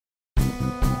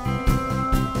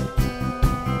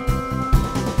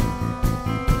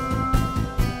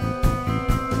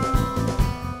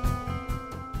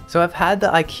So I've had the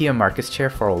IKEA Markus chair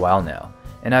for a while now,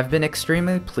 and I've been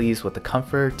extremely pleased with the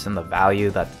comforts and the value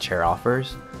that the chair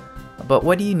offers. But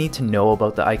what do you need to know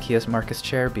about the IKEA Markus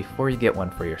chair before you get one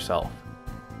for yourself?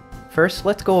 First,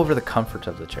 let's go over the comfort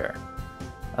of the chair.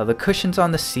 The cushions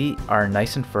on the seat are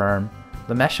nice and firm.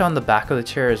 The mesh on the back of the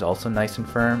chair is also nice and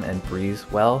firm and breathes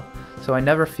well, so I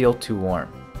never feel too warm.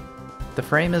 The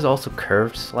frame is also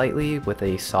curved slightly with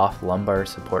a soft lumbar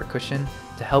support cushion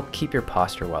to help keep your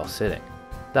posture while sitting.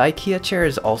 The IKEA chair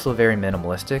is also very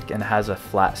minimalistic and has a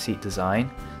flat seat design,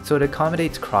 so it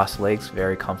accommodates crossed legs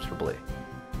very comfortably.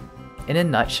 In a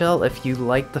nutshell, if you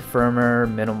like the firmer,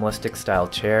 minimalistic style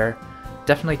chair,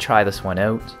 definitely try this one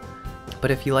out. But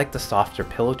if you like the softer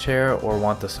pillow chair or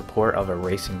want the support of a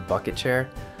racing bucket chair,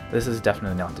 this is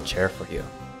definitely not the chair for you.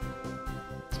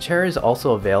 The chair is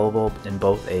also available in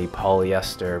both a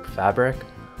polyester fabric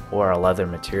or a leather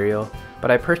material,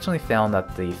 but I personally found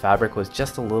that the fabric was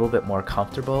just a little bit more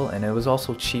comfortable and it was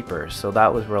also cheaper, so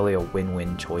that was really a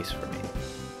win-win choice for me.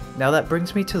 Now that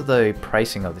brings me to the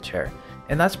pricing of the chair,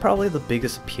 and that's probably the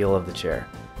biggest appeal of the chair,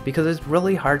 because it's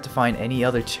really hard to find any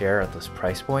other chair at this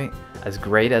price point as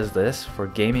great as this for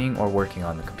gaming or working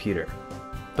on the computer.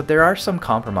 But there are some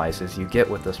compromises you get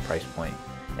with this price point,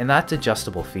 and that's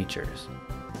adjustable features.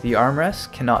 The armrests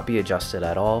cannot be adjusted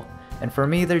at all, and for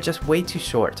me they're just way too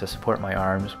short to support my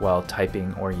arms while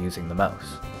typing or using the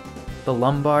mouse. The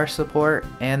lumbar support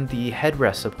and the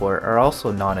headrest support are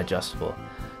also non-adjustable,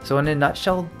 so in a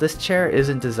nutshell, this chair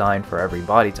isn't designed for every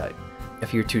body type.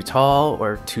 If you're too tall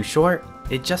or too short,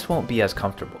 it just won't be as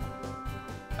comfortable.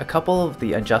 A couple of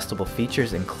the adjustable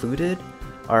features included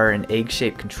are an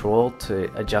egg-shaped control to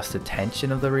adjust the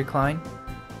tension of the recline.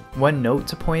 One note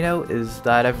to point out is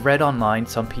that I've read online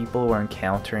some people were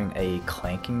encountering a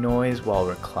clanking noise while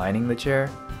reclining the chair.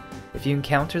 If you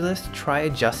encounter this, try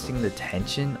adjusting the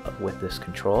tension with this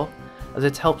control, as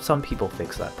it's helped some people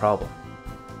fix that problem.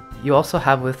 You also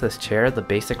have with this chair the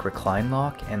basic recline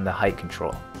lock and the height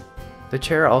control. The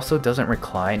chair also doesn't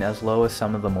recline as low as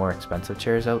some of the more expensive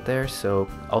chairs out there, so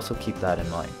also keep that in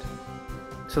mind.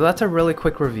 So that's a really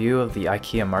quick review of the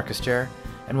IKEA Markus chair.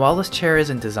 And while this chair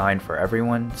isn't designed for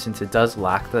everyone, since it does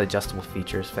lack the adjustable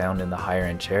features found in the higher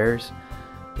end chairs,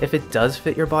 if it does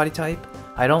fit your body type,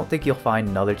 I don't think you'll find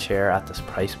another chair at this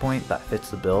price point that fits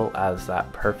the bill as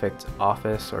that perfect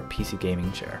office or PC gaming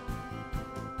chair.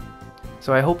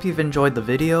 So I hope you've enjoyed the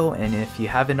video, and if you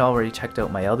haven't already checked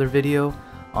out my other video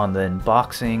on the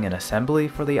unboxing and assembly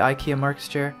for the IKEA Markus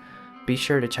chair, be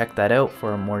sure to check that out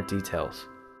for more details.